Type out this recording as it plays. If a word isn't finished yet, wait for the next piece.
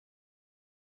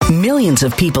Millions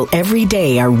of people every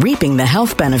day are reaping the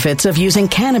health benefits of using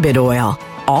cannabis oil,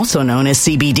 also known as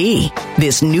CBD.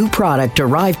 This new product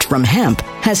derived from hemp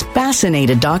has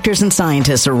fascinated doctors and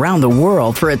scientists around the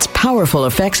world for its powerful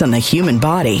effects on the human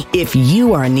body. If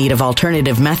you are in need of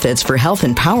alternative methods for health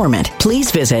empowerment, please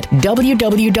visit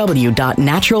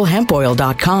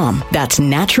www.naturalhempoil.com. That's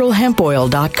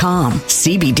naturalhempoil.com.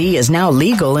 CBD is now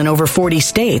legal in over 40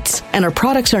 states, and our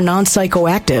products are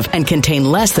non-psychoactive and contain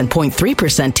less than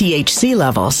 0.3% THC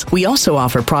levels. We also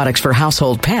offer products for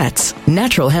household pets.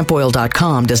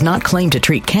 Naturalhempoil.com does not claim to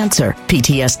treat cancer,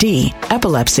 PTSD,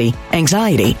 epilepsy,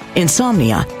 anxiety,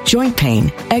 insomnia, joint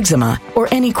pain, eczema, or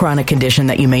any chronic condition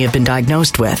that you may have been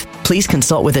diagnosed with. Please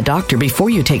consult with a doctor before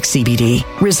you take CBD.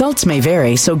 Results may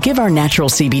vary, so give our natural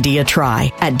CBD a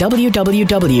try at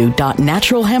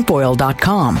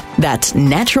www.naturalhempoil.com. That's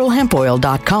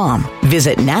naturalhempoil.com.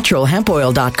 Visit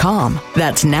naturalhempoil.com.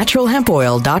 That's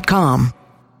naturalhempoil.com.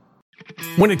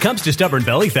 When it comes to stubborn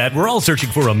belly fat, we're all searching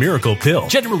for a miracle pill.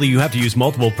 Generally, you have to use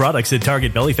multiple products that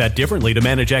target belly fat differently to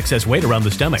manage excess weight around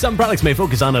the stomach. Some products may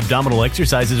focus on abdominal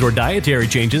exercises or dietary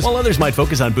changes, while others might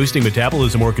focus on boosting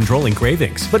metabolism or controlling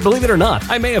cravings. But believe it or not,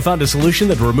 I may have found a solution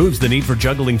that removes the need for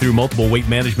juggling through multiple weight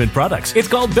management products. It's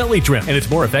called Belly Trim, and it's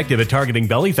more effective at targeting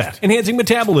belly fat, enhancing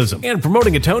metabolism, and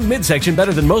promoting a toned midsection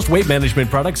better than most weight management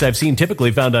products I've seen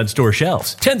typically found on store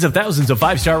shelves. Tens of thousands of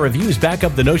 5-star reviews back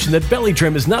up the notion that Belly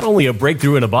Trim is not only a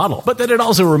breakthrough in a bottle, but that it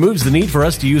also removes the need for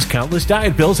us to use countless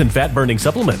diet pills and fat-burning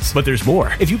supplements. But there's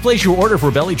more. If you place your order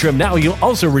for Belly Trim now, you'll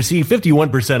also receive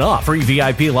 51% off, free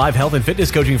VIP live health and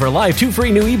fitness coaching for life, 2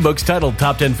 free new ebooks titled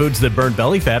Top 10 Foods That Burn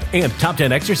Belly Fat and Top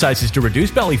 10 Exercises to Reduce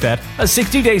Belly Fat, a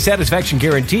 60-day satisfaction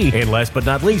guarantee, and last but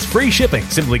not least, free shipping.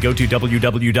 Simply go to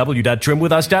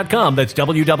www.trimwithus.com. That's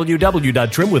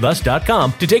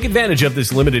www.trimwithus.com to take advantage of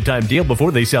this limited time deal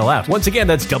before they sell out. Once again,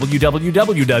 that's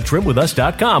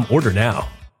www.trimwithus.com. Order now.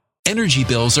 Energy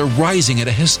bills are rising at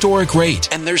a historic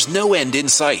rate, and there's no end in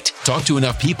sight. Talk to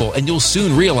enough people, and you'll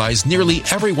soon realize nearly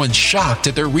everyone's shocked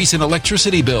at their recent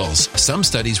electricity bills. Some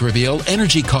studies reveal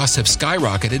energy costs have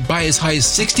skyrocketed by as high as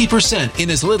 60%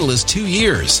 in as little as 2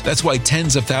 years. That's why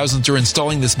tens of thousands are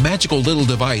installing this magical little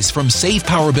device from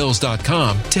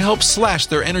SavePowerBills.com to help slash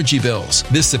their energy bills.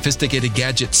 This sophisticated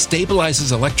gadget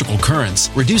stabilizes electrical currents,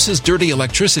 reduces dirty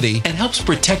electricity, and helps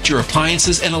protect your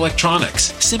appliances and electronics.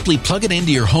 Simply plug it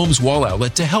into your home's wall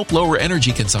outlet to help lower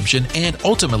energy consumption and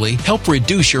ultimately help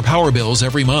reduce your power bills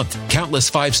every month.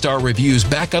 Countless 5-star reviews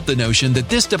back up the notion that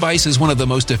this device is one of the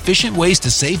most efficient ways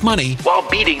to save money while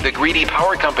beating the greedy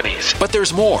power companies. But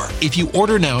there's more. If you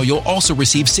order now, you'll also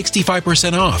receive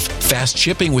 65% off, fast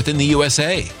shipping within the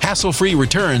USA, hassle-free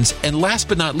returns, and last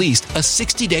but not least, a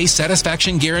 60-day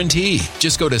satisfaction guarantee.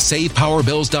 Just go to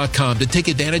SavePowerBills.com to take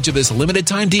advantage of this limited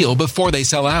time deal before they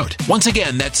sell out. Once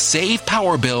again, that's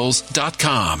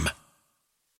SavePowerBills.com.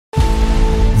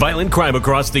 Violent crime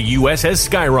across the U.S. has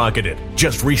skyrocketed.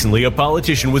 Just recently, a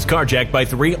politician was carjacked by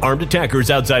 3 armed attackers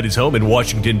outside his home in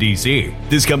Washington, D.C.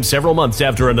 This comes several months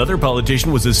after another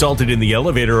politician was assaulted in the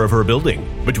elevator of her building.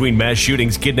 Between mass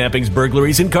shootings, kidnappings,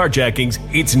 burglaries, and carjackings,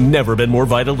 it's never been more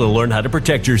vital to learn how to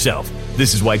protect yourself.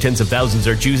 This is why tens of thousands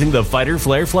are choosing the Fighter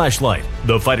Flare flashlight.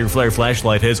 The Fighter Flare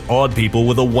flashlight has awed people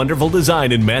with a wonderful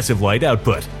design and massive light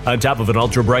output. On top of an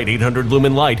ultra-bright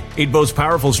 800-lumen light, it boasts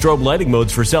powerful strobe lighting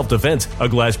modes for self-defense, a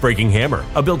glass-breaking hammer,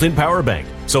 a built-in power bank,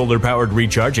 solar-powered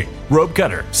recharging, rope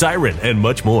cutter, siren, and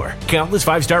much more. Countless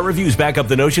 5-star reviews back up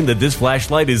the notion that this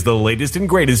flashlight is the latest and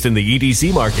greatest in the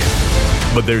EDC market.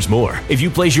 But there's more. If you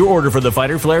place your order for the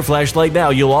Fighter Flare flashlight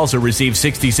now, you'll also receive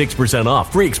 66%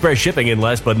 off, free express shipping, and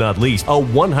last but not least, a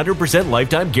 100%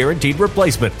 lifetime guaranteed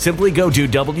replacement. Simply go to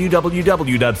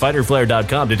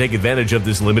www.fighterflare.com to take advantage of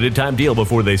this limited time deal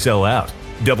before they sell out.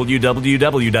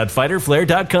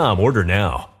 www.fighterflare.com. Order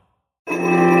now.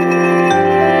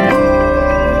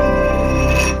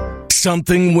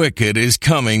 Something wicked is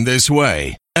coming this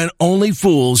way, and only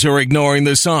fools are ignoring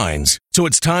the signs. So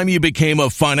it's time you became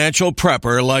a financial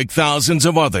prepper like thousands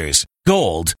of others.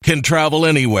 Gold can travel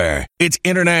anywhere. It's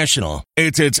international.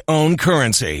 It's its own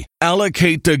currency.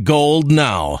 Allocate to gold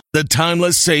now, the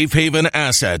timeless safe haven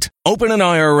asset. Open an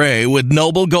IRA with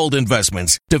Noble Gold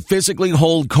Investments to physically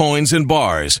hold coins and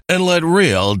bars and let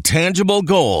real, tangible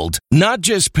gold, not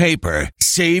just paper,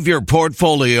 Save your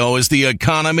portfolio as the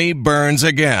economy burns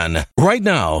again. Right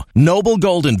now, Noble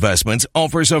Gold Investments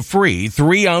offers a free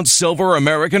 3-ounce silver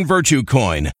American Virtue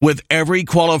coin with every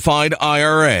qualified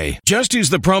IRA. Just use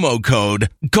the promo code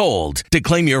GOLD to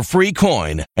claim your free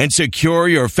coin and secure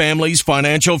your family's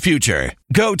financial future.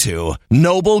 Go to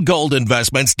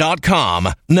noblegoldinvestments.com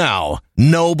now.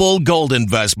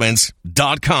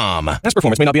 noblegoldinvestments.com. Past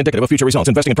performance may not be indicative of future results.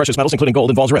 Investing in precious metals, including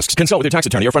gold, involves risks. Consult with your tax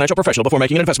attorney or financial professional before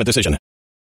making an investment decision.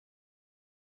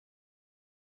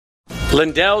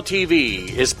 Lindell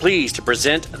TV is pleased to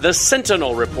present the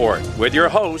Sentinel Report with your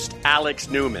host, Alex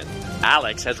Newman.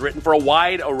 Alex has written for a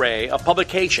wide array of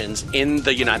publications in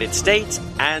the United States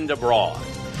and abroad.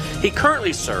 He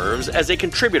currently serves as a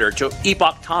contributor to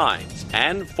Epoch Times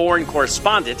and foreign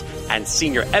correspondent and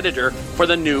senior editor for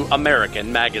the New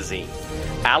American magazine.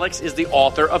 Alex is the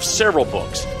author of several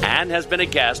books and has been a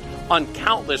guest on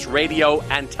countless radio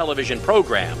and television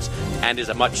programs and is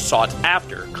a much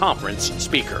sought-after conference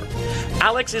speaker.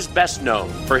 Alex is best known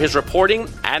for his reporting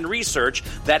and research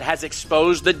that has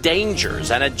exposed the dangers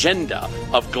and agenda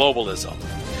of globalism.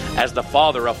 As the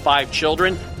father of 5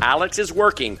 children, Alex is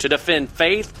working to defend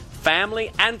faith,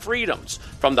 family, and freedoms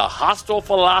from the hostile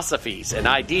philosophies and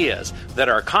ideas that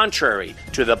are contrary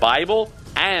to the Bible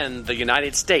and the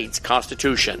United States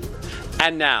Constitution.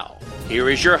 And now, here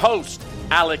is your host,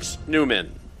 Alex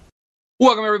Newman.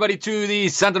 Welcome, everybody, to the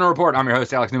Sentinel Report. I'm your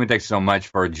host, Alex Newman. Thanks so much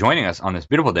for joining us on this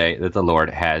beautiful day that the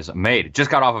Lord has made. Just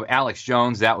got off of Alex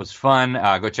Jones. That was fun.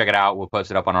 Go check it out. We'll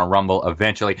post it up on our Rumble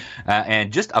eventually.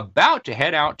 And just about to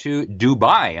head out to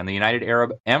Dubai and the United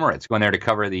Arab Emirates, going there to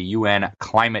cover the UN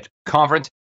Climate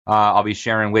Conference. I'll be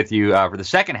sharing with you for the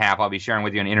second half. I'll be sharing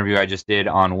with you an interview I just did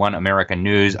on One American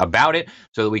News about it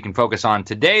so that we can focus on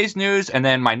today's news. And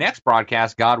then my next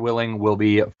broadcast, God willing, will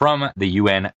be from the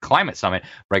UN Climate Summit,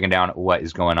 breaking down what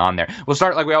is going on there. We'll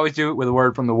start like we always do with a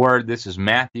word from the Word. This is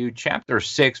Matthew chapter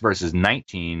 6, verses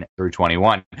 19 through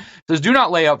 21. It says, "Do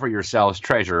not lay up for yourselves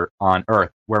treasure on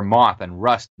earth, where moth and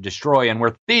rust destroy and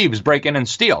where thieves break in and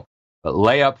steal. But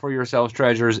lay up for yourselves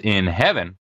treasures in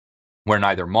heaven, where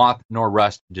neither moth nor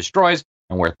rust destroys,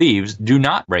 and where thieves do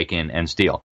not break in and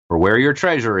steal. For where your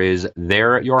treasure is,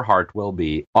 there your heart will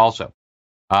be also."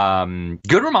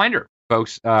 Good reminder,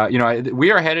 folks.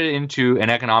 We are headed into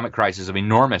an economic crisis of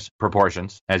enormous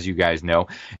proportions, as you guys know,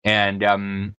 and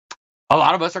a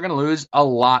lot of us are going to lose a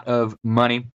lot of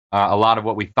money. A lot of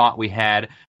what we thought we had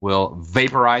will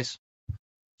vaporize.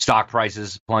 Stock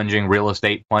prices plunging, real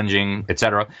estate plunging,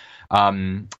 etc.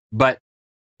 But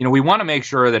we want to make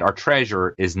sure that our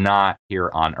treasure is not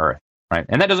here on earth, right?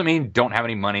 And that doesn't mean don't have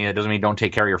any money. That doesn't mean don't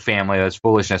take care of your family. That's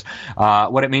foolishness.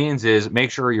 What it means is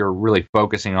make sure you're really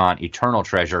focusing on eternal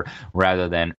treasure rather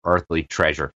than earthly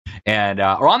treasure. And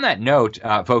on that note,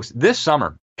 folks, this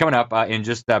summer, coming up in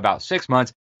just about 6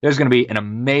 months, there's going to be an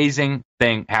amazing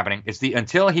thing happening. It's the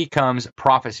Until He Comes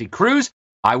Prophecy Cruise.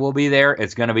 I will be there.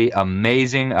 It's going to be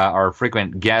amazing. Our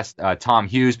frequent guest, Tom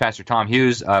Hughes, Pastor Tom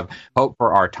Hughes of Hope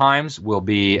for Our Times, will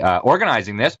be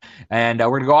organizing this. And we're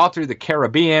going to go all through the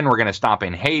Caribbean. We're going to stop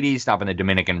in Haiti, stop in the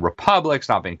Dominican Republic,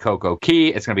 stop in Coco Key.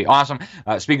 It's going to be awesome.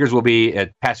 Speakers will be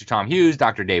Pastor Tom Hughes,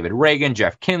 Dr. David Reagan,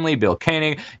 Jeff Kinley, Bill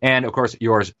Koenig, and, of course,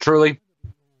 yours truly.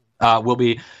 Will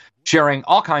be sharing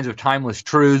all kinds of timeless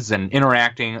truths and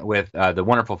interacting with the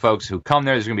wonderful folks who come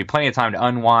there. There's going to be plenty of time to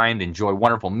unwind, enjoy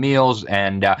wonderful meals,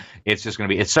 and it's just going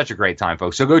to be, it's such a great time,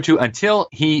 folks. So go to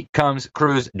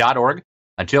untilhecomescruise.org,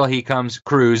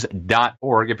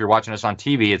 untilhecomescruise.org. If you're watching us on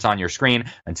TV, it's on your screen,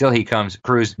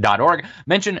 untilhecomescruise.org.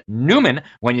 Mention Newman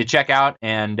when you check out,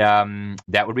 and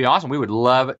that would be awesome. We would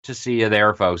love to see you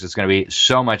there, folks. It's going to be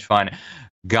so much fun.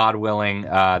 God willing,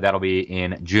 that'll be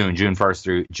in June 1st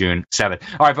through June 7th.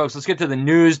 All right, folks, let's get to the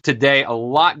news today. A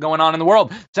lot going on in the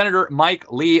world. Senator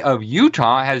Mike Lee of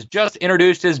Utah has just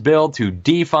introduced his bill to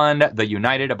defund the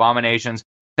United Abominations.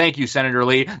 Thank you, Senator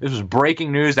Lee. This was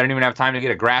breaking news. I didn't even have time to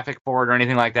get a graphic for it or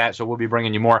anything like that, so we'll be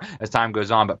bringing you more as time goes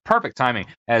on. But perfect timing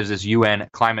as this UN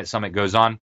Climate Summit goes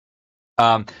on.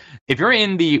 If you're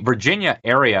in the Virginia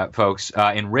area, folks,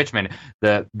 in Richmond,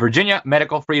 the Virginia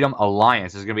Medical Freedom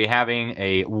Alliance is going to be having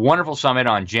a wonderful summit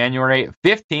on January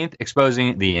 15th,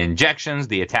 exposing the injections,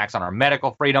 the attacks on our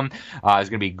medical freedom.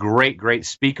 There's going to be great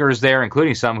speakers there,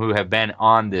 including some who have been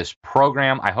on this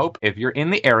program. I hope if you're in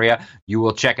the area, you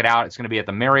will check it out. It's going to be at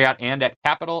the Marriott and at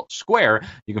Capitol Square.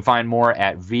 You can find more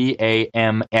at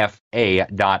VAMFA.org.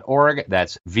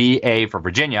 That's VA for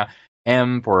Virginia,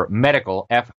 M for medical,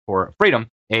 F for freedom,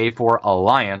 A for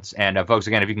alliance. And folks,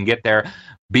 again, if you can get there,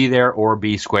 be there or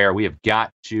be square. We have got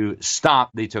to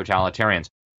stop the totalitarians.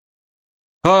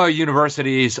 Oh,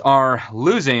 universities are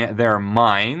losing their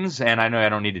minds, and I know I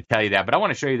don't need to tell you that, but I want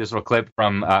to show you this little clip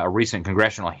from a recent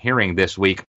congressional hearing this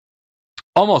week.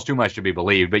 Almost too much to be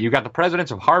believed, but you've got the presidents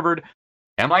of Harvard,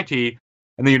 MIT,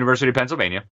 and the University of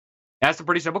Pennsylvania. Asked a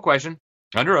pretty simple question,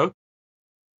 under oath.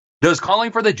 Does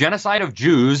calling for the genocide of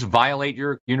Jews violate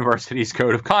your university's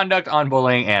code of conduct on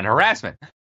bullying and harassment?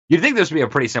 You'd think this would be a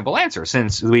pretty simple answer,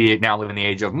 since we now live in the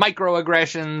age of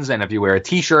microaggressions, and if you wear a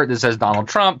T-shirt that says Donald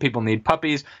Trump, people need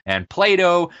puppies and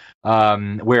Play-Doh.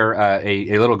 Where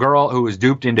a little girl who was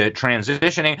duped into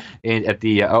transitioning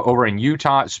over in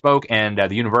Utah spoke, and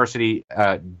the university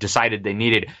decided they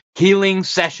needed healing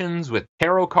sessions with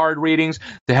tarot card readings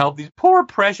to help these poor,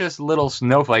 precious little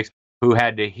snowflakes who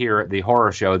had to hear the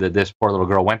horror show that this poor little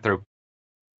girl went through.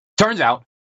 Turns out,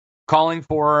 calling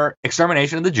for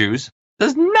extermination of the Jews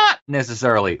does not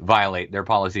necessarily violate their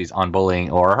policies on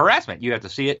bullying or harassment. You have to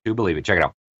see it to believe it. Check it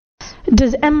out.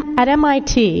 At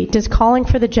MIT, does calling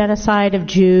for the genocide of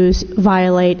Jews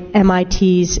violate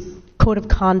MIT's code of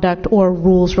conduct or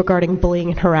rules regarding bullying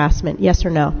and harassment? Yes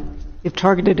or no? If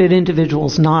targeted at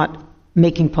individuals, not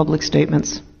making public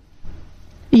statements.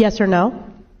 Yes or no?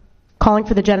 Calling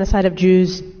for the genocide of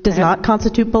Jews does not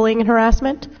constitute bullying and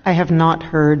harassment? I have not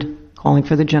heard calling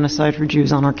for the genocide for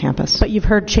Jews on our campus. But you've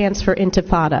heard chants for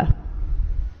intifada.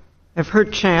 I've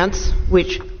heard chants,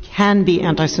 which can be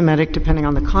anti-Semitic depending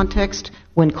on the context,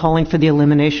 when calling for the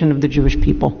elimination of the Jewish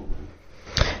people.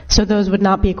 So those would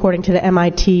not be according to the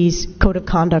MIT's code of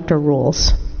conduct or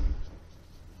rules?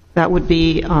 That would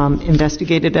be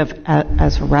investigated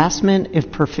as harassment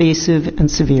if pervasive and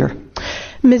severe.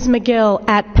 Ms. McGill,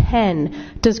 at Penn,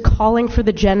 does calling for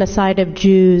the genocide of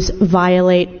Jews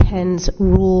violate Penn's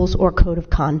rules or code of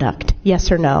conduct?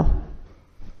 Yes or no?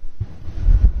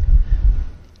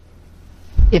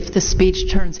 If the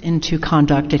speech turns into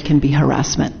conduct, it can be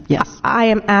harassment, yes. I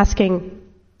am asking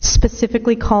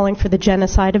specifically calling for the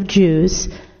genocide of Jews.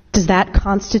 Does that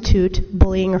constitute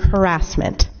bullying or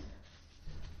harassment?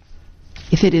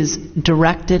 If it is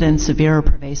directed and severe or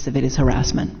pervasive, it is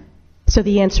harassment. So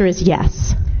the answer is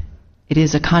yes. It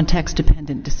is a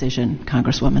context-dependent decision,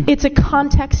 Congresswoman. It's a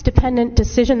context-dependent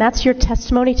decision. That's your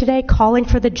testimony today. Calling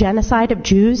for the genocide of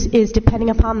Jews is depending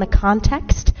upon the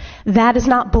context. That is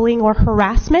not bullying or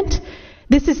harassment.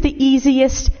 This is the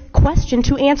easiest question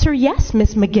to answer yes,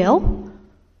 Ms. McGill.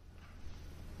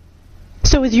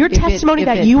 So is your testimony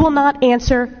that you will not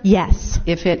answer yes?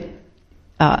 If it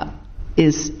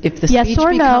if the yes speech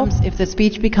or no? If the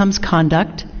speech becomes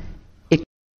conduct,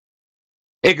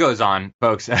 it goes on,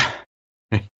 folks.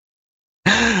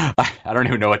 I don't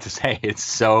even know what to say. It's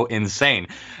so insane.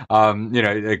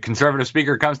 A conservative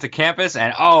speaker comes to campus,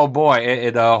 and oh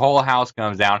boy, the whole house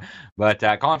comes down. But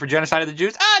calling for genocide of the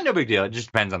Jews, no big deal. It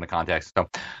just depends on the context. So,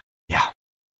 yeah.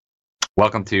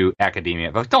 Welcome to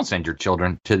academia, folks. Don't send your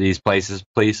children to these places,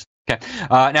 please. Okay.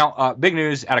 Now, big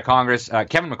news out of Congress.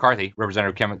 Kevin McCarthy,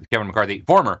 Representative Kevin McCarthy,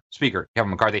 former Speaker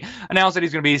Kevin McCarthy, announced that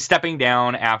he's going to be stepping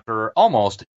down after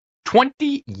almost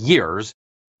 20 years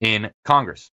in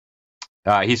Congress.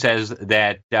 He says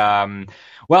that,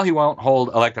 he won't hold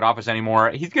elected office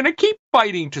anymore. He's going to keep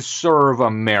fighting to serve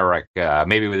America,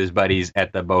 maybe with his buddies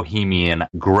at the Bohemian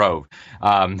Grove.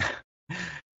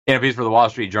 In a piece for the Wall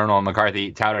Street Journal,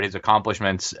 McCarthy touted his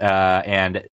accomplishments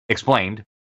and explained,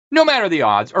 no matter the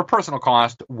odds or personal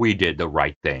cost, we did the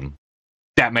right thing.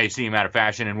 That may seem out of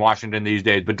fashion in Washington these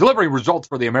days, but delivering results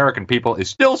for the American people is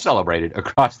still celebrated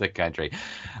across the country.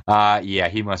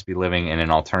 He must be living in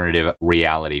an alternative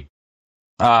reality.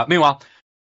 Meanwhile,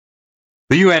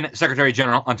 the UN Secretary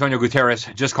General, Antonio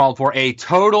Guterres, just called for a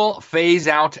total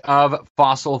phase-out of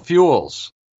fossil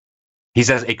fuels. He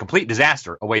says a complete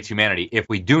disaster awaits humanity if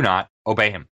we do not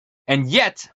obey him. And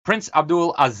yet, Prince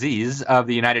Abdul Aziz of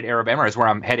the United Arab Emirates, where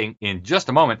I'm heading in just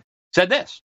a moment, said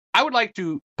this: I would like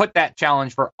to put that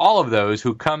challenge for all of those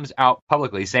who comes out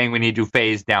publicly saying we need to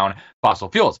phase down fossil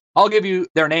fuels. I'll give you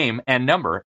their name and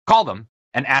number, call them,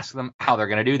 and ask them how they're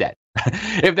going to do that.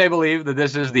 If they believe that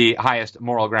this is the highest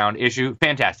moral ground issue,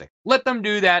 fantastic. Let them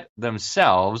do that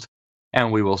themselves,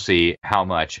 and we will see how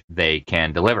much they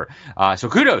can deliver. So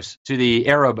kudos to the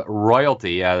Arab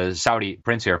royalty, the Saudi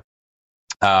prince here.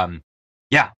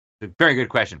 Very good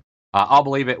question. I'll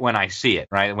believe it when I see it,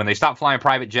 right? When they stop flying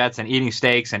private jets and eating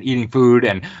steaks and eating food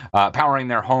and powering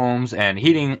their homes and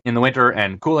heating in the winter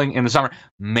and cooling in the summer,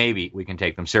 maybe we can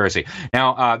take them seriously.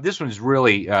 Now, this one's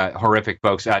really horrific,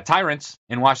 folks. Tyrants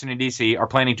in Washington, D.C. are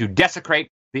planning to desecrate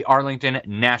the Arlington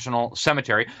National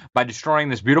Cemetery by destroying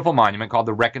this beautiful monument called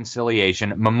the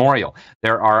Reconciliation Memorial.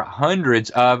 There are hundreds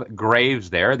of graves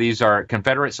there. These are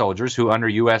Confederate soldiers who, under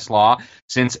U.S. law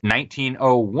since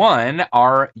 1901,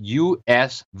 are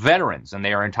U.S. veterans, and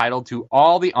they are entitled to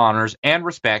all the honors and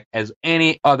respect as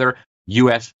any other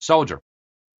U.S. soldier.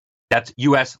 That's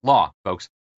U.S. law, folks.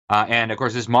 And, of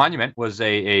course, this monument was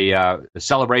a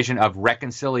celebration of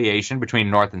reconciliation between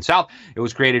North and South. It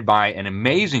was created by an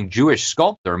amazing Jewish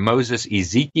sculptor, Moses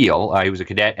Ezekiel. He was a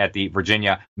cadet at the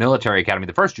Virginia Military Academy,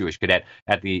 the first Jewish cadet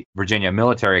at the Virginia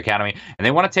Military Academy. And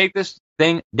they want to take this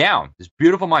thing down, this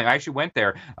beautiful monument. I actually went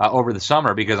there over the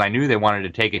summer because I knew they wanted to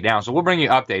take it down. So we'll bring you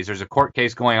updates. There's a court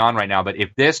case going on right now. But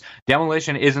if this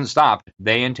demolition isn't stopped,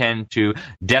 they intend to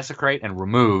desecrate and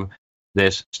remove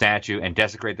this statue and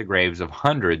desecrate the graves of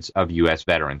hundreds of U.S.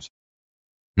 veterans.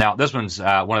 Now, this one's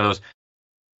one of those,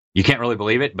 you can't really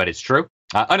believe it, but it's true.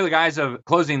 Under the guise of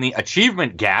closing the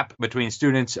achievement gap between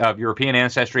students of European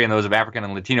ancestry and those of African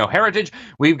and Latino heritage,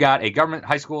 we've got a government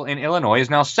high school in Illinois is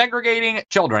now segregating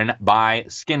children by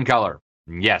skin color.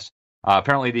 Yes.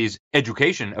 Apparently, these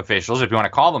education officials, if you want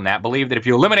to call them that, believe that if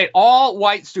you eliminate all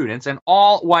white students and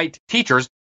all white teachers,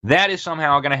 that is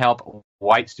somehow going to help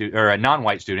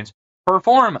non-white students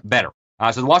perform better.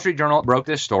 So the Wall Street Journal broke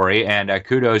this story, and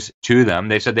kudos to them.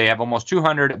 They said they have almost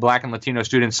 200 Black and Latino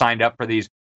students signed up for these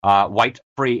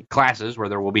white-free classes where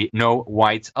there will be no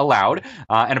whites allowed.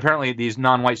 And apparently these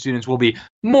non-white students will be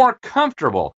more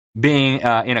comfortable being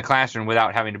in a classroom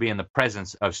without having to be in the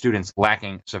presence of students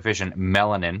lacking sufficient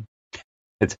melanin.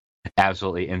 It's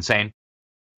absolutely insane.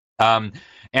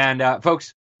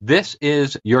 Folks, this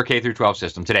is your K through 12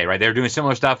 system today, right? They're doing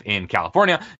similar stuff in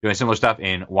California, doing similar stuff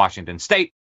in Washington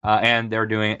State, and they're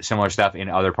doing similar stuff in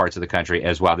other parts of the country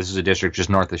as well. This is a district just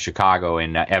north of Chicago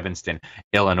in Evanston,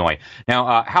 Illinois.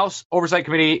 Now, House Oversight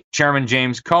Committee Chairman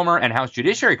James Comer and House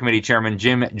Judiciary Committee Chairman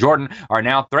Jim Jordan are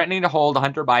now threatening to hold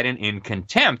Hunter Biden in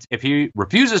contempt if he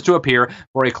refuses to appear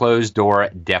for a closed-door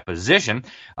deposition.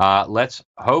 Let's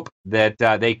hope that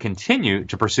they continue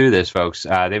to pursue this, folks.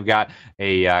 They've got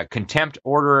a contempt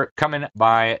order coming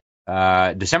by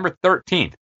December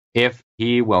 13th if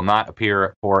he will not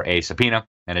appear for a subpoena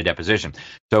and a deposition.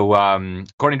 So,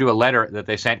 according to a letter that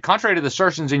they sent, contrary to the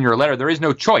assertions in your letter, there is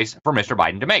no choice for Mr.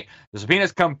 Biden to make. The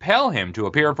subpoenas compel him to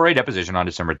appear for a deposition on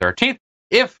December 13th.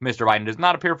 If Mr. Biden does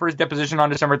not appear for his deposition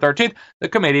on December 13th, the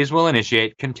committees will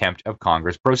initiate contempt of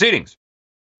Congress proceedings.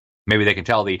 Maybe they can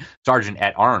tell the sergeant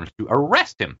at arms to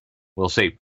arrest him. We'll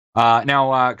see.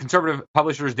 Now, conservative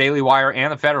publishers Daily Wire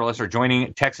and The Federalist are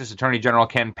joining Texas Attorney General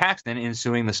Ken Paxton in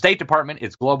suing the State Department,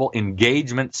 its Global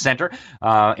Engagement Center,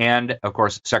 and, of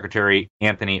course, Secretary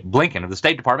Anthony Blinken of the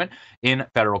State Department in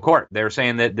federal court. They're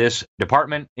saying that this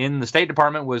department in the State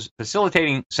Department was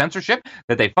facilitating censorship,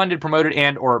 that they funded, promoted,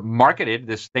 and or marketed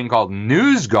this thing called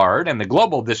NewsGuard and the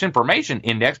Global Disinformation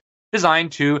Index,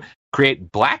 designed to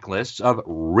create blacklists of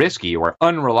risky or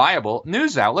unreliable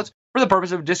news outlets for the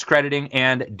purpose of discrediting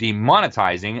and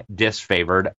demonetizing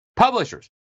disfavored publishers.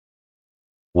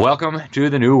 Welcome to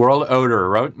the New World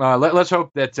Order. Let's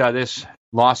hope that this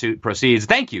lawsuit proceeds.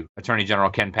 Thank you, Attorney General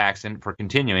Ken Paxton, for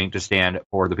continuing to stand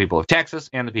for the people of Texas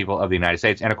and the people of the United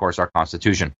States and, of course, our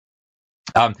Constitution.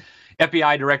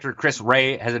 FBI Director Chris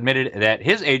Wray has admitted that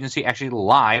his agency actually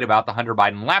lied about the Hunter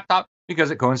Biden laptop because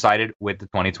it coincided with the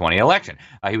 2020 election.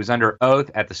 He was under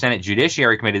oath at the Senate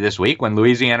Judiciary Committee this week when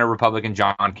Louisiana Republican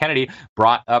John Kennedy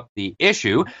brought up the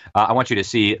issue. I want you to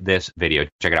see this video.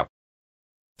 Check it out.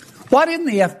 Why didn't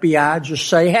the FBI just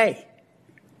say, hey,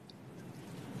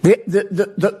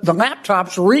 the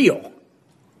laptop's real?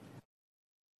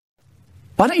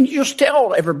 Why didn't you just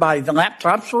tell everybody the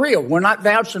laptop's real? We're not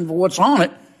vouching for what's on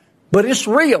it, but it's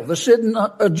real. This isn't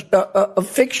a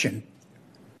fiction.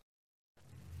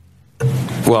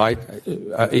 Well,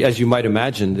 as you might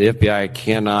imagine, the FBI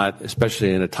cannot,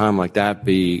 especially in a time like that,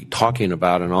 be talking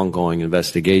about an ongoing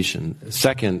investigation.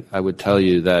 Second, I would tell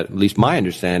you that at least my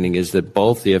understanding is that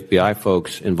both the FBI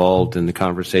folks involved in the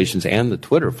conversations and the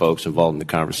Twitter folks involved in the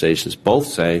conversations both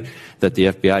say that the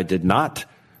FBI did not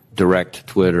direct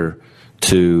Twitter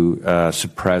to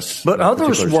suppress. But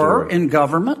others were in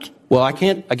government. Well, I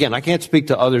can't speak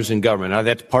to others in government. Now,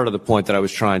 that's part of the point that I was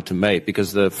trying to make,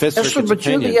 because the Fifth Circuit's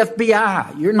opinion... But you're the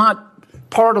FBI. You're not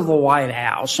part of the White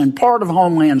House and part of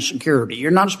Homeland Security.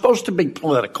 You're not supposed to be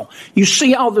political. You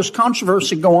see all this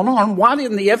controversy going on. Why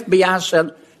didn't the FBI say,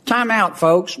 time out,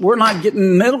 folks, we're not getting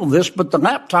in the middle of this, but the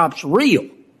laptop's real?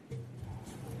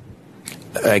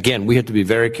 Again, we have to be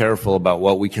very careful about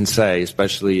what we can say,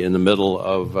 especially in the middle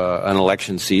of an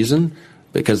election season.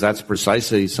 because that's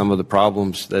precisely some of the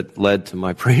problems that led to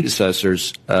my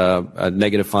predecessors'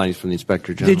 negative findings from the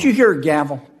Inspector General. Did you hear a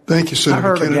gavel? Thank you, Senator I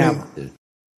heard Kennedy. a gavel.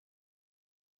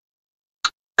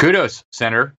 Kudos,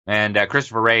 Senator. And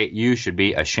Christopher Wray, you should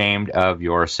be ashamed of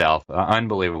yourself.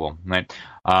 Unbelievable, right?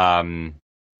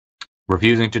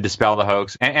 Refusing to dispel the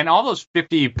hoax. And all those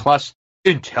 50-plus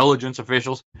intelligence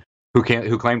officials who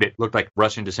claimed it looked like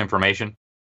Russian disinformation,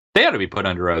 they ought to be put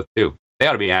under oath, too. They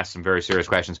ought to be asked some very serious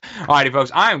questions. All righty,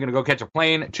 folks, I'm going to go catch a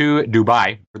plane to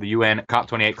Dubai for the UN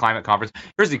COP28 climate conference.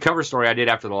 Here's the cover story I did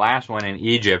after the last one in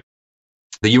Egypt,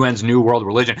 the UN's new world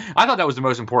religion. I thought that was the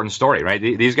most important story, right?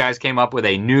 These guys came up with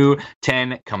a new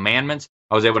 10 commandments.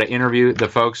 I was able to interview the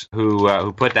folks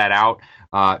who put that out.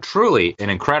 Truly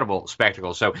an incredible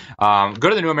spectacle. So go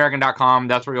to thenewamerican.com.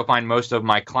 That's where you'll find most of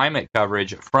my climate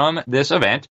coverage from this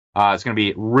event. It's going to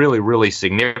be really, really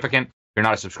significant. If you're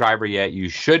not a subscriber yet, you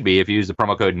should be. If you use the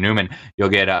promo code Newman, you'll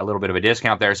get a little bit of a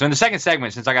discount there. So in the second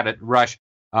segment, since I got to rush,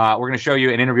 we're going to show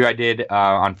you an interview I did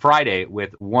on Friday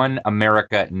with One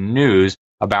America News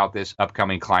about this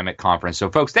upcoming climate conference.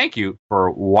 So, folks, thank you for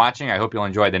watching. I hope you'll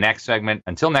enjoy the next segment.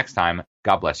 Until next time,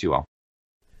 God bless you all.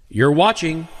 You're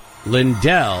watching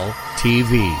Lindell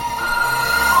TV.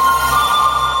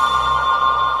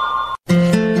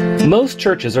 Most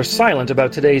churches are silent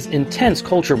about today's intense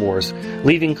culture wars,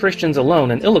 leaving Christians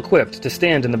alone and ill-equipped to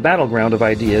stand in the battleground of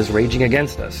ideas raging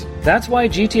against us. That's why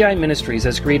GTI Ministries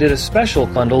has created a special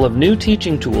bundle of new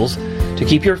teaching tools to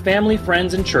keep your family,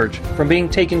 friends, and church from being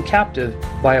taken captive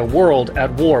by a world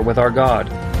at war with our God.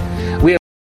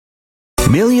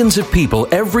 Millions of people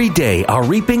every day are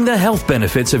reaping the health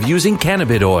benefits of using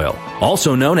cannabis oil,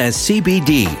 also known as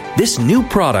CBD. This new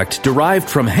product derived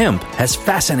from hemp has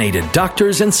fascinated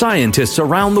doctors and scientists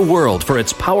around the world for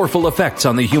its powerful effects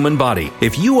on the human body.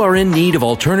 If you are in need of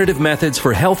alternative methods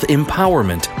for health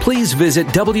empowerment, please visit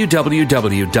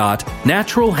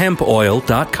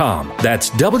www.naturalhempoil.com. That's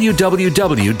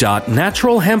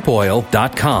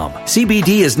www.naturalhempoil.com.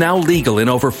 CBD is now legal in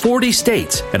over 40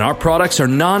 states, and our products are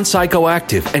non-psychoactive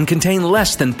and contain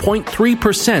less than 0.3%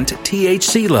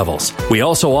 THC levels. We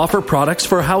also offer products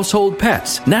for household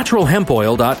pets.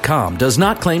 NaturalHempOil.com does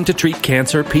not claim to treat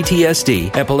cancer,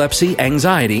 PTSD, epilepsy,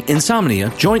 anxiety,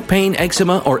 insomnia, joint pain,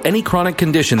 eczema, or any chronic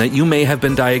condition that you may have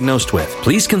been diagnosed with.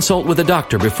 Please consult with a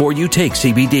doctor before you take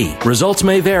CBD. Results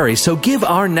may vary, so give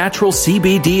our natural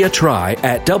CBD a try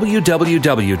at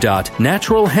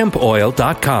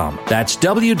www.naturalhempoil.com. That's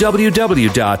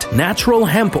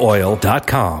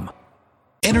www.naturalhempoil.com.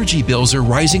 Energy bills are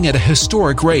rising at a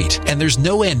historic rate, and there's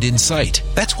no end in sight.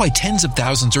 That's why tens of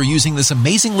thousands are using this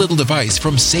amazing little device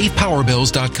from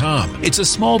SavePowerBills.com. It's a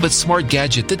small but smart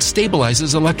gadget that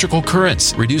stabilizes electrical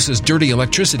currents, reduces dirty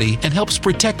electricity, and helps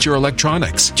protect your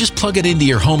electronics. Just plug it into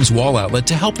your home's wall outlet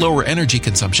to help lower energy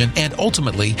consumption and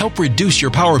ultimately help reduce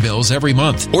your power bills every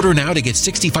month. Order now to get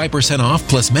 65% off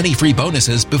plus many free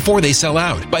bonuses before they sell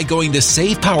out by going to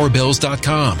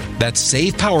SavePowerBills.com. That's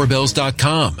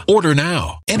SavePowerBills.com. Order now.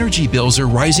 Energy bills are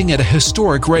rising at a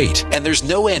historic rate, and there's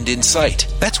no end in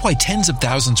sight. That's why tens of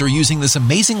thousands are using this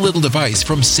amazing little device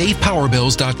from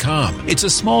SavePowerBills.com. It's a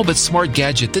small but smart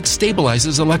gadget that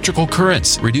stabilizes electrical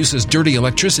currents, reduces dirty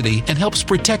electricity, and helps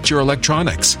protect your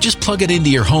electronics. Just plug it into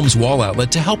your home's wall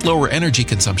outlet to help lower energy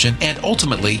consumption and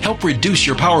ultimately help reduce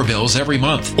your power bills every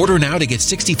month. Order now to get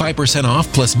 65% off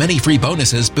plus many free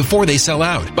bonuses before they sell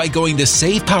out by going to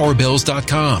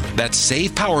SavePowerBills.com. That's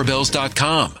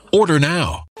SavePowerBills.com. Order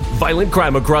now. Violent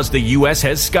crime across the U.S.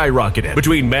 has skyrocketed.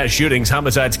 Between mass shootings,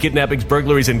 homicides, kidnappings,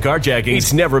 burglaries, and carjacking,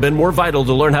 it's never been more vital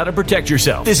to learn how to protect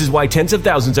yourself. This is why tens of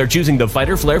thousands are choosing the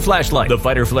Fighter Flare flashlight. The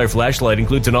Fighter Flare flashlight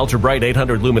includes an ultra-bright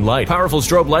 800 lumen light, powerful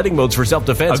strobe lighting modes for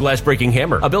self-defense, a glass-breaking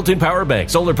hammer, a built-in power bank,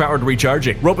 solar-powered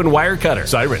recharging, rope and wire cutter,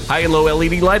 siren, high and low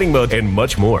LED lighting mode, and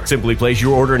much more. Simply place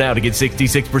your order now to get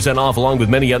 66% off along with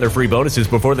many other free bonuses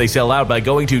before they sell out by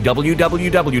going to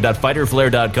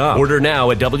www.fighterflare.com. Order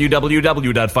now at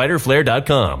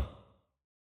www.fighterflare.com.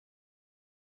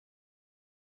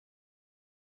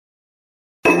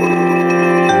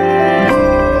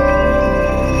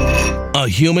 A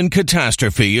human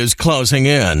catastrophe is closing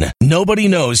in. Nobody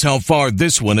knows how far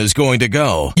this one is going to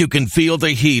go. You can feel the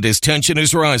heat as tension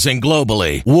is rising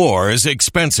globally. War is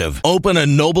expensive. Open a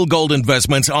Noble Gold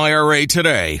Investments IRA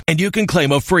today, and you can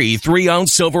claim a free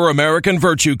 3-ounce silver American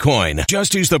Virtue coin.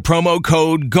 Just use the promo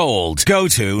code GOLD. Go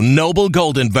to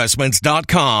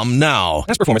noblegoldinvestments.com now.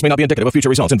 Past performance may not be indicative of future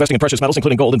results. Investing in precious metals,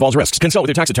 including gold, involves risks. Consult with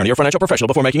your tax attorney or financial professional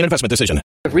before making an investment decision.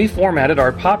 We've reformatted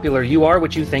our popular You Are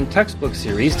What You Think textbook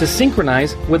series to synchronize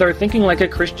with our Thinking Like a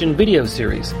Christian video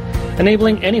series,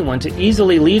 enabling anyone to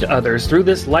easily lead others through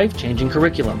this life-changing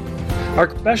curriculum. Our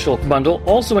special bundle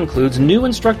also includes new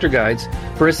instructor guides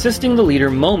for assisting the leader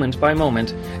moment by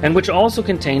moment, and which also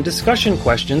contain discussion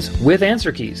questions with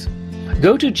answer keys.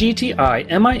 Go to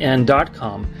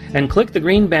gtimin.com and click the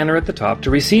green banner at the top to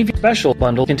receive your special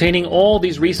bundle containing all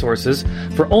these resources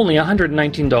for only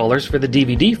 $119 for the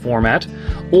DVD format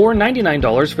or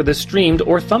 $99 for the streamed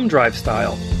or thumb drive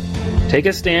style. Take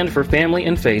a stand for family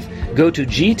and faith. Go to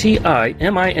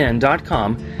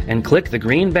gtimin.com and click the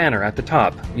green banner at the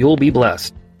top. You'll be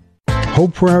blessed.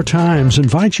 Hope for Our Times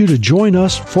invites you to join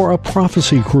us for a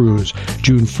prophecy cruise,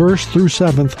 June 1st through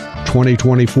 7th,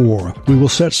 2024. We will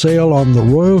set sail on the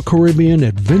Royal Caribbean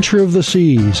Adventure of the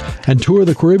Seas and tour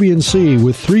the Caribbean Sea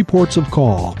with 3 ports of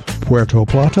call: Puerto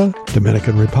Plata,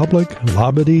 Dominican Republic,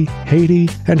 Labadee, Haiti,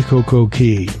 and Coco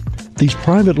Key. These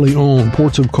privately owned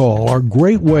ports of call are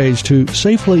great ways to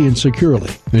safely and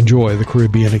securely enjoy the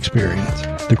Caribbean experience.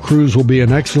 The cruise will be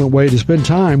an excellent way to spend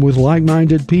time with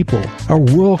like-minded people. Our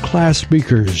world-class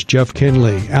speakers, Jeff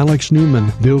Kinley, Alex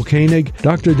Newman, Bill Koenig,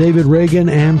 Dr. David Reagan,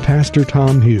 and Pastor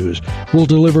Tom Hughes, will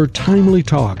deliver timely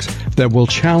talks that will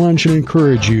challenge and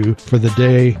encourage you for the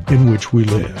day in which we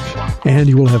live. And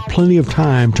you will have plenty of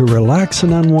time to relax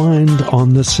and unwind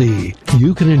on the sea.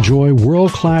 You can enjoy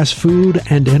world-class food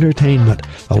and entertainment,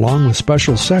 along with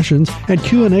special sessions and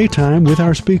Q&A time with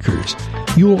our speakers.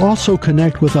 You will also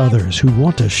connect with others who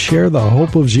want to share the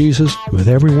hope of Jesus with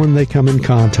everyone they come in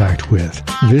contact with.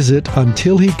 Visit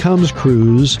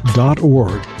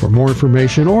untilhecomescruise.org for more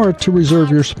information or to reserve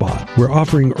your spot. We're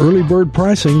offering early bird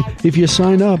pricing if you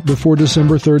sign up before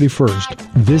December 31st.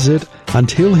 Visit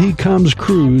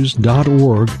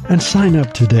untilhecomescruise.org and sign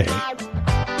up today.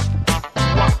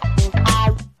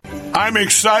 I'm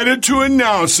excited to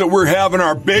announce that we're having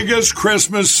our biggest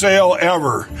Christmas sale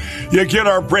ever. You get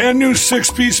our brand new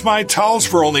 6-piece My Towels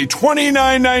for only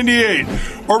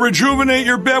 $29.98, or rejuvenate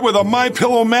your bed with a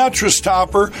MyPillow mattress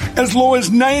topper as low as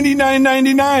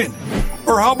 $99.99.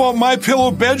 Or how about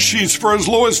MyPillow bed sheets for as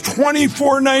low as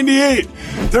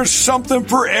 $24.98? There's something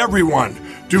for everyone.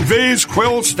 Duvets,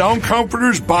 quilts, down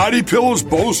comforters, body pillows,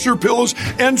 bolster pillows,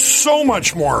 and so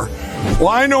much more. Well,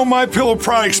 I know MyPillow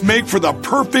products make for the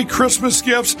perfect Christmas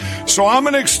gifts, so I'm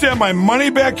going to extend my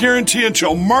money-back guarantee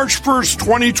until March 1st,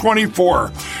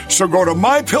 2024. So go to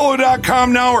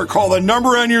MyPillow.com now or call the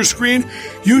number on your screen.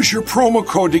 Use your promo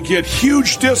code to get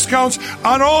huge discounts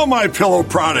on all MyPillow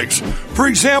products. For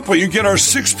example, you get our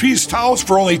 6-piece towels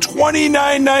for only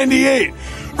 $29.98.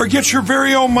 Or get your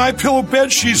very own MyPillow bed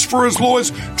sheets for as low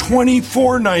as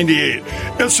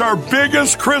 $24.98. It's our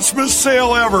biggest Christmas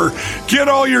sale ever. Get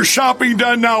all your shopping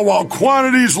done now while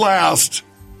quantities last.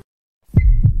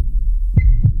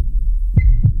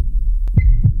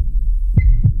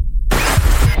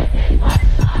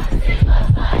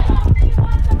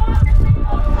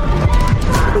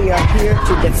 We are here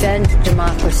to defend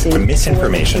democracy.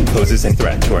 Misinformation poses a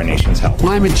threat to our nation's health.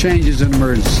 Climate change is an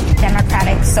emergency.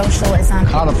 Democratic socialism.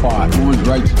 Codify one's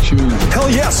right to choose. Hell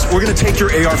yes, we're going to take your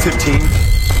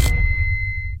AR-15.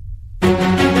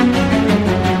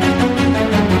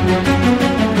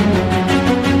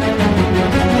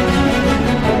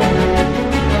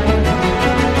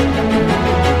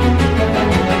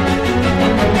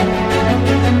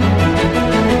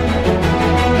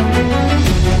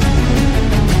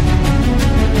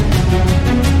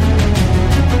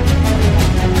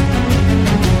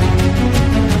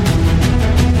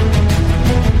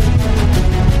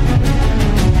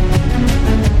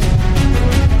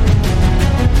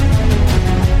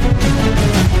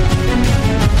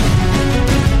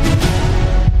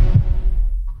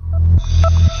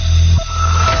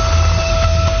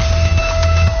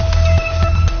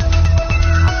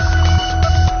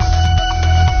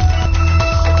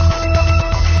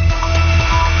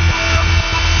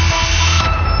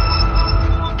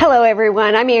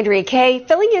 Everyone, I'm Andrea Kay,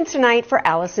 filling in tonight for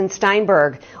Allison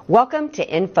Steinberg. Welcome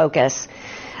to In Focus.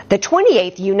 The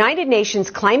 28th United Nations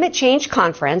Climate Change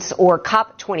Conference, or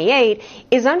COP28,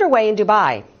 is underway in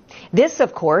Dubai. This,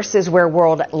 of course, is where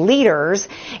world leaders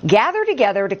gather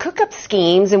together to cook up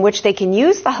schemes in which they can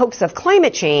use the hoax of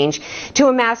climate change to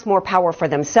amass more power for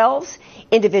themselves,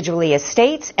 individually as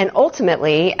states, and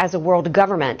ultimately as a world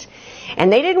government.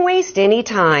 And they didn't waste any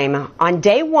time. On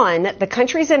day one, the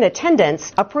countries in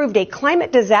attendance approved a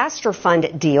climate disaster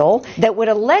fund deal that would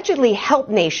allegedly help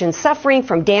nations suffering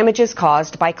from damages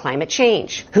caused by climate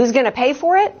change. Who's going to pay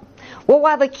for it? Well,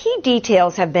 while the key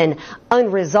details have been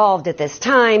unresolved at this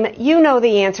time, you know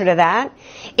the answer to that.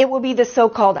 It will be the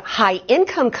so-called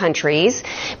high-income countries,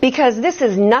 because this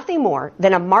is nothing more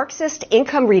than a Marxist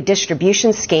income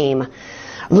redistribution scheme.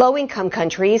 Low-income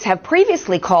countries have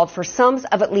previously called for sums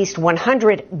of at least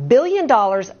 $100 billion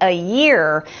a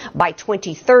year by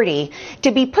 2030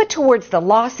 to be put towards the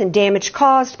loss and damage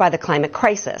caused by the climate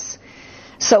crisis.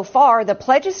 So far, the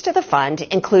pledges to the fund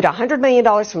include $100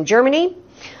 million from Germany,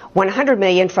 $100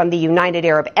 million from the United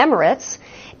Arab Emirates,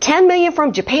 $10 million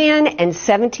from Japan, and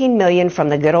 $17 million from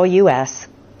the good old U.S.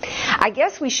 I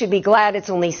guess we should be glad it's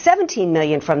only $17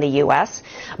 million from the U.S.,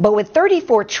 but with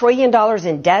 $34 trillion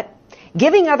in debt,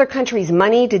 giving other countries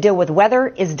money to deal with weather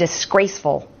is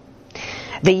disgraceful.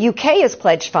 The UK has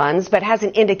pledged funds but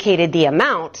hasn't indicated the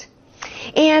amount.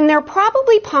 And they're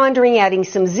probably pondering adding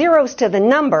some zeros to the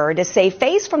number to save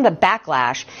face from the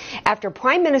backlash after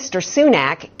Prime Minister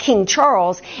Sunak, King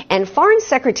Charles, and Foreign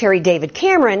Secretary David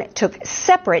Cameron took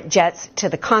separate jets to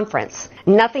the conference.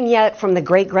 Nothing yet from the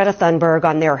great Greta Thunberg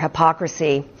on their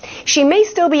hypocrisy. She may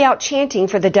still be out chanting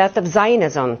for the death of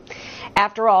Zionism.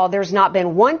 After all, there's not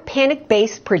been one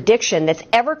panic-based prediction that's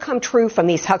ever come true from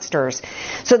these hucksters.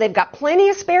 So they've got plenty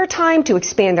of spare time to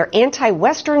expand their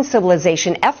anti-Western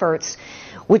civilization efforts,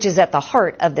 which is at the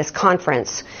heart of this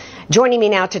conference. Joining me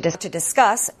now to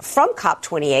discuss from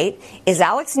COP28 is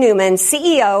Alex Newman,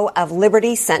 CEO of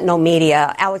Liberty Sentinel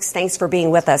Media. Alex, thanks for being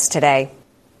with us today.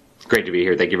 Great to be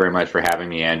here. Thank you very much for having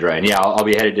me, Andra. And yeah, I'll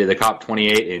be headed to the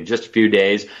COP28 in just a few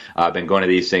days. I've been going to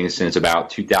these things since about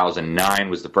 2009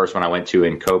 was the first one I went to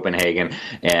in Copenhagen.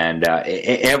 And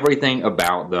everything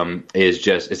about them is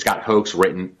just, it's got hoax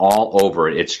written all over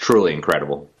it. It's truly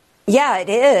incredible. Yeah, it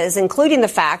is, including the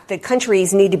fact that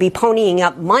countries need to be ponying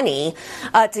up money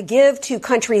to give to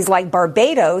countries like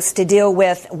Barbados to deal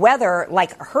with weather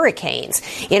like hurricanes.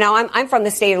 You know, I'm from the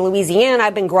state of Louisiana.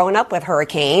 I've been growing up with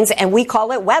hurricanes, and we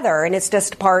call it weather, and it's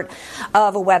just part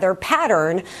of a weather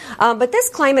pattern. But this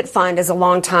climate fund is a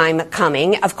long time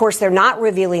coming. Of course, they're not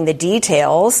revealing the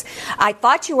details. I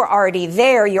thought you were already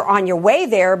there. You're on your way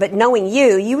there, but knowing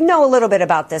you know a little bit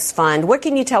about this fund. What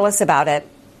can you tell us about it?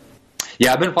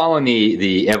 Yeah, I've been following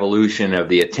the evolution of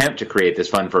the attempt to create this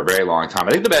fund for a very long time.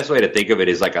 I think the best way to think of it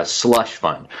is like a slush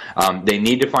fund. They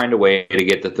need to find a way to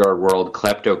get the third world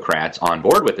kleptocrats on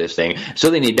board with this thing,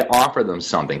 so they need to offer them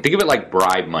something. Think of it like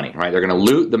bribe money, right? They're going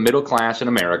to loot the middle class in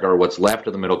America, or what's left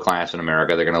of the middle class in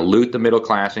America. They're going to loot the middle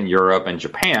class in Europe and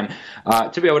Japan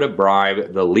to be able to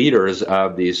bribe the leaders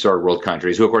of these third world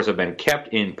countries, who of course have been kept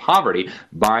in poverty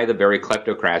by the very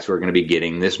kleptocrats who are going to be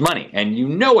getting this money. And you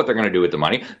know what they're going to do with the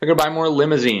money. They're going to buy more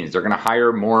limousines. They're going to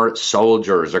hire more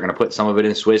soldiers. They're going to put some of it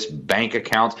in Swiss bank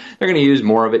accounts. They're going to use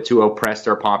more of it to oppress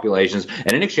their populations.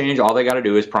 And in exchange, all they got to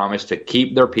do is promise to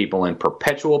keep their people in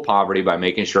perpetual poverty by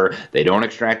making sure they don't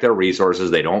extract their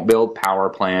resources, they don't build power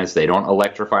plants, they don't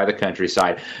electrify the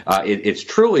countryside. It's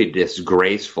truly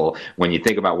disgraceful when you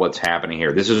think about what's happening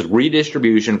here. This is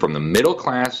redistribution from the middle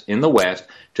class in the West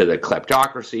to the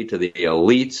kleptocracy, to the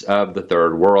elites of the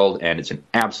third world, and it's an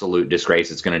absolute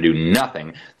disgrace. It's going to do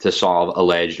nothing to solve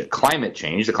alleged climate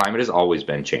change. The climate has always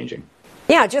been changing.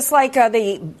 Yeah, just like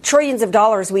the trillions of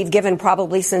dollars we've given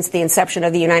probably since the inception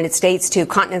of the United States to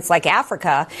continents like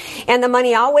Africa. And the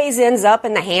money always ends up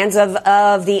in the hands of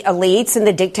the elites and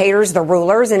the dictators, the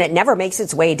rulers, and it never makes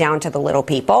its way down to the little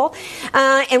people.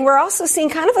 And we're also seeing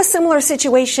kind of a similar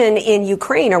situation in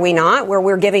Ukraine, are we not? Where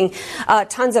we're giving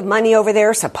tons of money over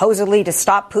there supposedly to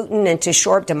stop Putin and to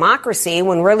shore up democracy,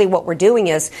 when really what we're doing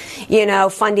is,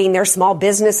 funding their small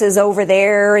businesses over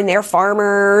there and their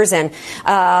farmers and,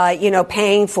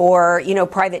 paying for,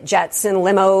 private jets and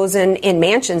limos and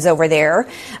mansions over there.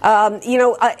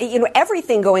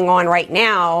 Everything going on right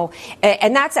now.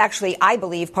 And that's actually, I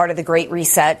believe, part of the Great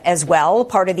Reset as well,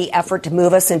 part of the effort to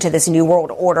move us into this new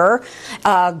world order,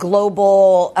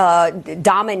 global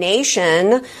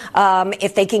domination.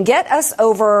 If they can get us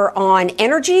over on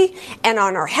energy and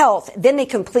on our health, then they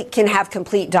can have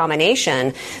complete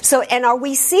domination. So, and are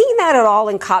we seeing that at all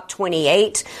in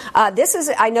COP28?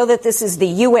 I know that this is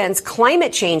the UN's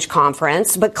climate change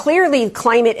conference, but clearly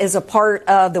climate is a part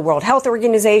of the World Health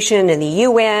Organization and the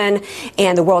UN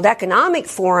and the World Economic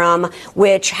Forum,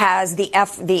 which has the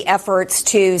efforts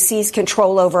to seize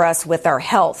control over us with our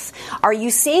health. Are you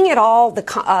seeing at all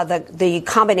the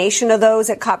combination of those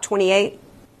at COP28?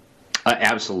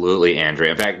 Absolutely, Andrea.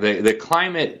 In fact, the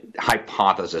climate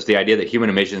hypothesis, the idea that human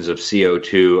emissions of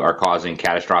CO2 are causing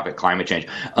catastrophic climate change,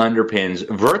 underpins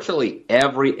virtually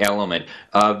every element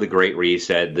of the Great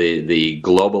Reset, the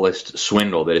globalist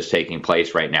swindle that is taking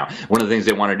place right now. One of the things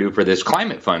they want to do for this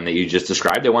climate fund that you just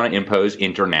described, they want to impose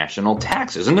international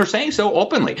taxes, and they're saying so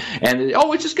openly. And,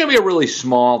 it's just going to be a really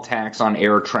small tax on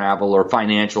air travel or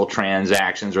financial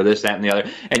transactions or this, that, and the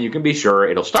other. And you can be sure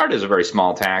it'll start as a very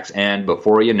small tax, and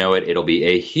before you know it, It'll be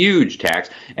a huge tax,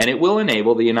 and it will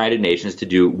enable the United Nations to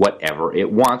do whatever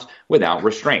it wants without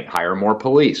restraint. Hire more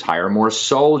police, hire more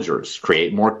soldiers,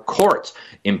 create more courts,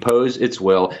 impose its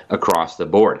will across the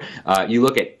board. You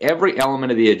look at every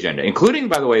element of the agenda, including,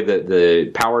 by the way,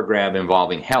 the power grab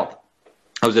involving health.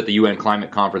 I was at the UN Climate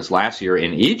Conference last year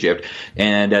in Egypt,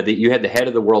 and you had the head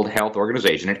of the World Health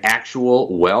Organization, an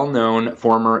actual well-known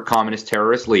former communist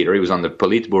terrorist leader. He was on the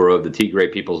Politburo of the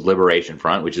Tigray People's Liberation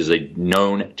Front, which is a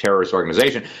known terrorist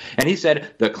organization, and he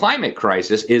said the climate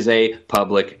crisis is a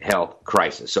public health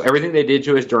crisis. So everything they did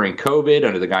to us during COVID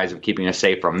under the guise of keeping us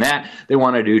safe from that, they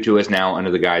want to do to us now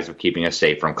under the guise of keeping us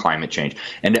safe from climate change.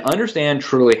 And to understand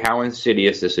truly how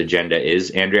insidious this agenda is,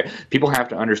 Andrea, people have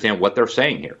to understand what they're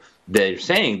saying here. They're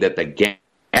saying that the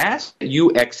gas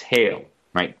you exhale,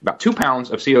 right, about 2 pounds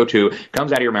of CO2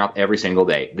 comes out of your mouth every single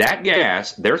day. That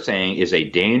gas, they're saying, is a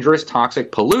dangerous,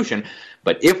 toxic pollution.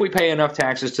 But if we pay enough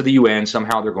taxes to the UN,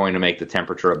 somehow they're going to make the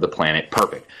temperature of the planet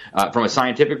perfect. From a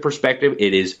scientific perspective,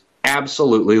 it is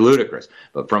absolutely ludicrous.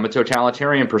 But from a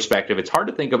totalitarian perspective, it's hard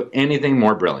to think of anything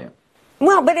more brilliant.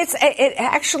 Well, but it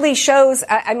actually shows,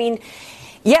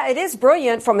 yeah, it is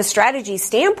brilliant from a strategy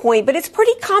standpoint, but it's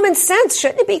pretty common sense.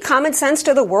 Shouldn't it be common sense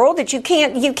to the world that you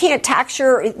can't tax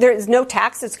there's no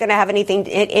tax that's going to have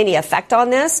any effect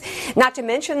on this? Not to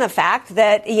mention the fact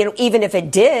that, even if it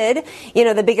did,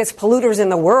 the biggest polluters in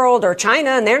the world are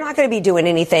China, and they're not going to be doing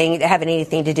having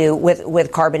anything to do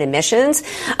with carbon emissions.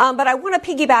 But I want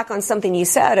to piggyback on something you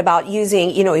said about using,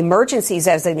 emergencies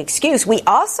as an excuse. We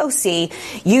also see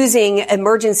using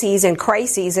emergencies and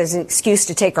crises as an excuse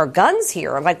to take our guns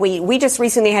here. Like we just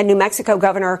recently had New Mexico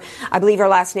Governor, I believe her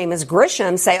last name is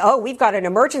Grisham, say, oh, we've got an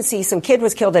emergency. Some kid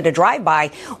was killed at a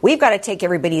drive-by. We've got to take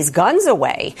everybody's guns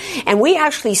away. And we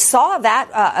actually saw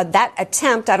that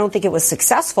attempt. I don't think it was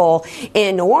successful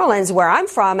in New Orleans, where I'm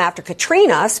from, after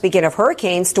Katrina, speaking of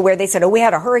hurricanes, to where they said, oh, we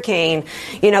had a hurricane,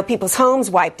 people's homes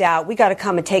wiped out. We got to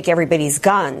come and take everybody's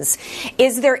guns.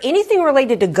 Is there anything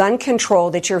related to gun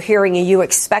control that you're hearing and you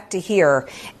expect to hear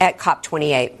at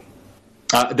COP28?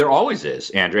 There always is,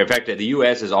 Andrea. In fact, the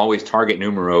U.S. is always target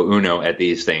numero uno at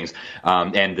these things.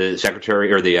 And the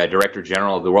Secretary or the Director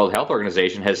General of the World Health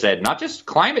Organization has said not just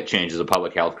climate change is a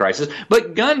public health crisis,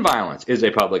 but gun violence is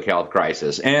a public health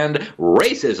crisis, and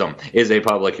racism is a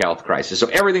public health crisis. So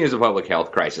everything is a public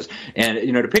health crisis. And,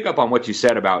 to pick up on what you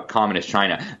said about communist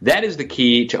China, that is the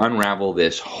key to unravel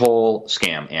this whole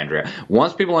scam, Andrea.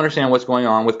 Once people understand what's going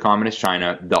on with communist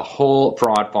China, the whole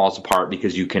fraud falls apart,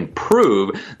 because you can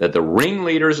prove that the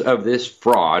ringleaders of this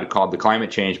fraud, called the climate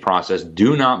change process,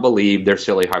 do not believe their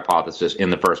silly hypothesis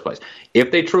in the first place. If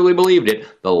they truly believed it,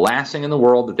 the last thing in the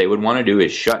world that they would want to do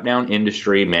is shut down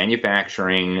industry,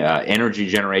 manufacturing, energy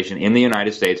generation in the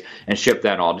United States and ship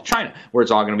that all to China, where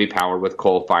it's all going to be powered with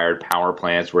coal-fired power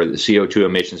plants, where the CO2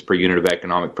 emissions per unit of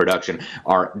economic production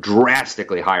are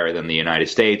drastically higher than the United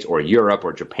States or Europe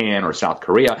or Japan or South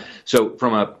Korea. So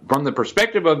from the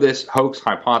perspective of this hoax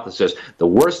hypothesis, the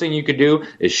worst thing you could do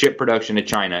is ship production to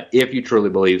China if you truly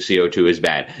believe CO2 is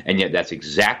bad. And yet that's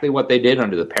exactly what they did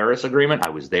under the Paris Agreement. I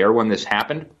was there when this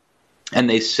happened. And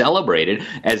they celebrated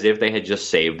as if they had just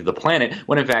saved the planet,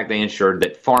 when in fact they ensured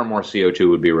that far more CO2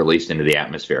 would be released into the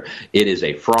atmosphere. It is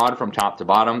a fraud from top to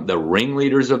bottom. The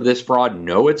ringleaders of this fraud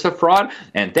know it's a fraud.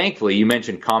 And thankfully, you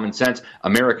mentioned common sense.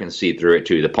 Americans see through it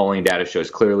too. The polling data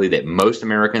shows clearly that most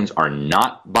Americans are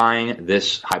not buying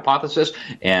this hypothesis.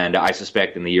 And I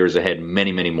suspect in the years ahead,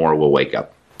 many, many more will wake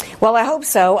up. Well, I hope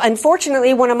so.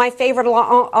 Unfortunately, one of my favorite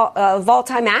of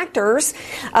all-time actors,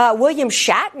 William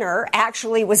Shatner,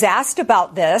 actually was asked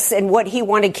about this and what he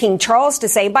wanted King Charles to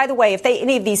say. By the way, if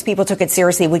any of these people took it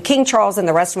seriously, would King Charles and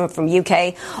the rest of them from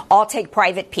UK all take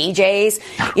private PJs,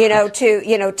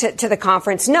 to the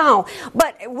conference? No.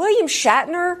 But William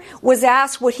Shatner was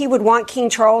asked what he would want King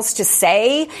Charles to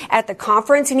say at the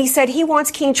conference, and he said he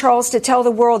wants King Charles to tell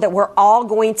the world that we're all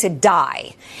going to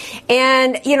die.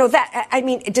 And,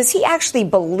 does he actually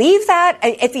believe that?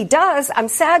 If he does, I'm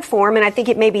sad for him, and I think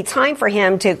it may be time for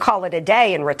him to call it a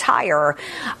day and retire.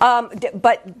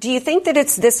 But do you think that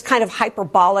it's this kind of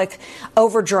hyperbolic,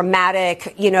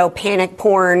 overdramatic, panic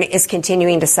porn is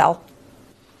continuing to sell?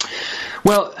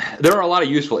 Well, there are a lot of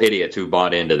useful idiots who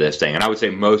bought into this thing, and I would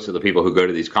say most of the people who go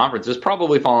to these conferences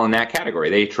probably fall in that category.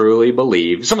 They truly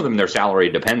believe, some of them, their salary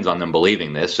depends on them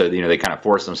believing this, so they kind of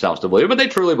force themselves to believe, but they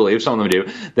truly believe, some of them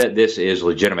do, that this is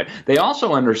legitimate. They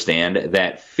also understand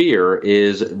that fear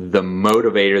is the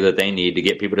motivator that they need to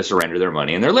get people to surrender their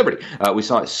money and their liberty. We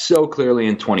saw it so clearly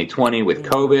in 2020 with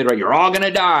COVID, right? You're all going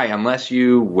to die unless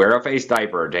you wear a face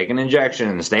diaper, take an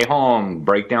injection, stay home,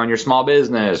 break down your small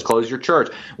business, close your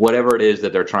church, whatever it is. is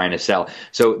that they're trying to sell.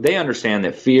 So they understand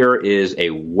that fear is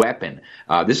a weapon.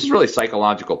 This is really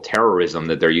psychological terrorism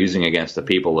that they're using against the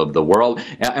people of the world.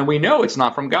 And we know it's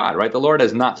not from God, right? The Lord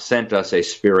has not sent us a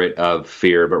spirit of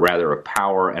fear, but rather of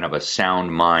power and of a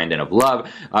sound mind and of love.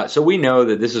 So we know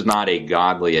that this is not a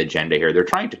godly agenda here. They're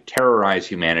trying to terrorize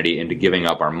humanity into giving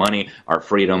up our money, our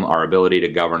freedom, our ability to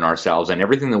govern ourselves, and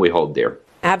everything that we hold dear.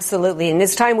 Absolutely. And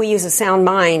it's time we use a sound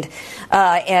mind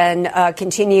and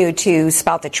continue to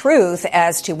spout the truth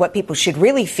as to what people should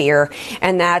really fear,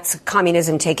 and that's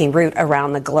communism taking root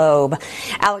around the globe.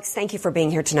 Alex, thank you for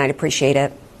being here tonight. Appreciate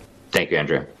it. Thank you,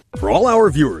 Andrea. For all our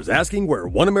viewers asking where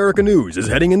One America News is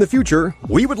heading in the future,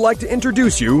 we would like to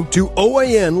introduce you to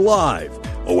OAN Live.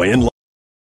 OAN Live.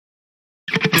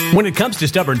 When it comes to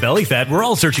stubborn belly fat, we're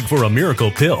all searching for a miracle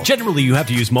pill. Generally, you have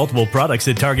to use multiple products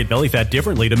that target belly fat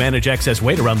differently to manage excess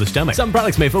weight around the stomach. Some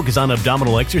products may focus on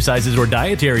abdominal exercises or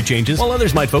dietary changes, while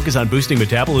others might focus on boosting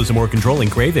metabolism or controlling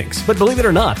cravings. But believe it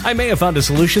or not, I may have found a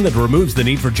solution that removes the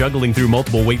need for juggling through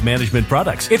multiple weight management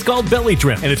products. It's called Belly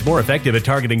Trim, and it's more effective at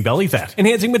targeting belly fat,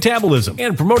 enhancing metabolism,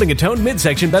 and promoting a toned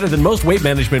midsection better than most weight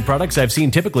management products I've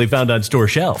seen typically found on store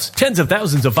shelves. Tens of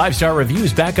thousands of 5-star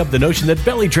reviews back up the notion that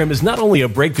Belly Trim is not only a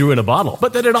breakthrough in a bottle,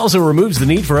 but that it also removes the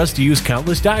need for us to use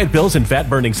countless diet pills and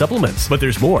fat-burning supplements. But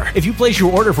there's more. If you place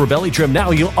your order for Belly Trim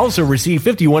now, you'll also receive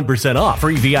 51% off,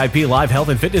 free VIP live health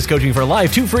and fitness coaching for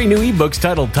life, 2 free new ebooks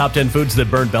titled Top 10 Foods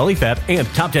That Burn Belly Fat and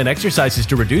Top 10 Exercises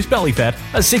to Reduce Belly Fat,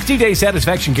 a 60-day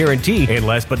satisfaction guarantee, and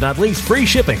last but not least, free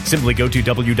shipping. Simply go to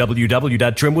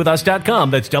www.trimwithus.com.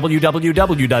 That's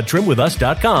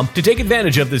www.trimwithus.com to take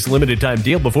advantage of this limited time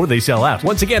deal before they sell out.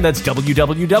 Once again, that's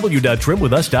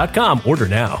www.trimwithus.com. Order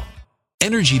now.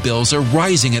 Energy bills are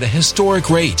rising at a historic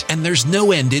rate, and there's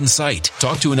no end in sight.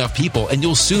 Talk to enough people, and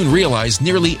you'll soon realize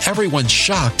nearly everyone's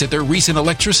shocked at their recent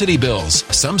electricity bills.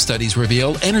 Some studies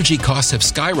reveal energy costs have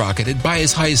skyrocketed by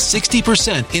as high as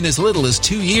 60% in as little as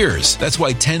 2 years. That's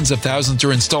why tens of thousands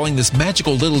are installing this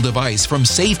magical little device from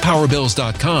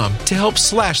SavePowerBills.com to help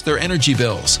slash their energy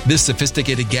bills. This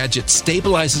sophisticated gadget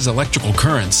stabilizes electrical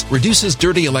currents, reduces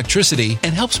dirty electricity,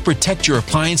 and helps protect your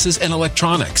appliances and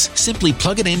electronics. Simply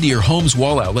plug it into your home's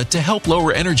wall outlet to help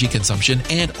lower energy consumption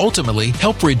and ultimately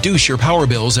help reduce your power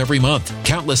bills every month.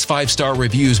 Countless 5-star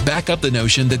reviews back up the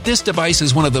notion that this device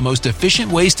is one of the most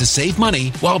efficient ways to save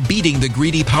money while beating the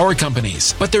greedy power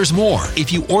companies. But there's more.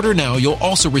 If you order now, you'll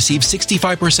also receive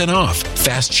 65% off,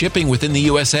 fast shipping within the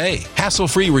USA,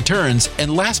 hassle-free returns,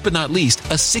 and last but not least,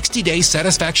 a 60-day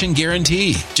satisfaction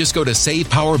guarantee. Just go to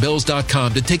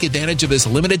SavePowerBills.com to take advantage of this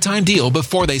limited time deal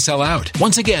before they sell out.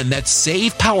 Once again, that's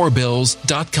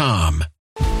SavePowerBills.com.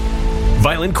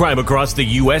 Violent crime across the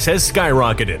U.S. has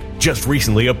skyrocketed. Just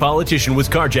recently, a politician was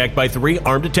carjacked by 3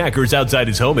 armed attackers outside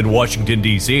his home in Washington,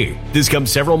 D.C. This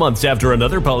comes several months after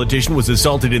another politician was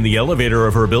assaulted in the elevator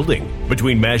of her building.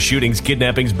 Between mass shootings,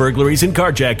 kidnappings, burglaries, and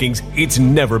carjackings, it's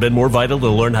never been more vital to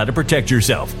learn how to protect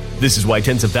yourself. This is why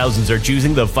tens of thousands are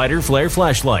choosing the Fighter Flare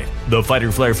flashlight. The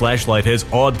Fighter Flare flashlight has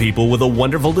awed people with a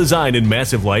wonderful design and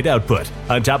massive light output.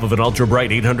 On top of an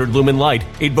ultra-bright 800 lumen light,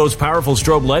 it boasts powerful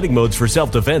strobe lighting modes for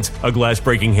self-defense, a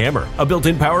glass-breaking hammer, a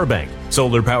built-in power bank,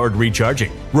 solar-powered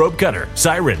recharging, rope cutter,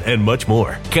 siren, and much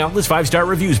more. Countless 5-star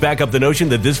reviews back up the notion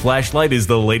that this flashlight is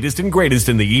the latest and greatest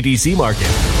in the EDC market.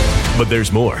 But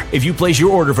there's more. If you place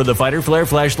your order for the Fighter Flare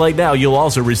flashlight now, you'll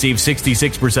also receive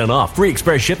 66% off, free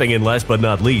express shipping, and last but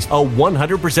not least, a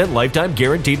 100% lifetime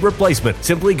guaranteed replacement.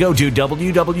 Simply go to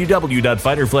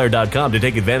www.fighterflare.com to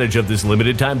take advantage of this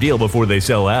limited time deal before they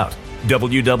sell out.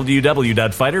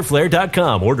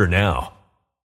 www.fighterflare.com. Order now.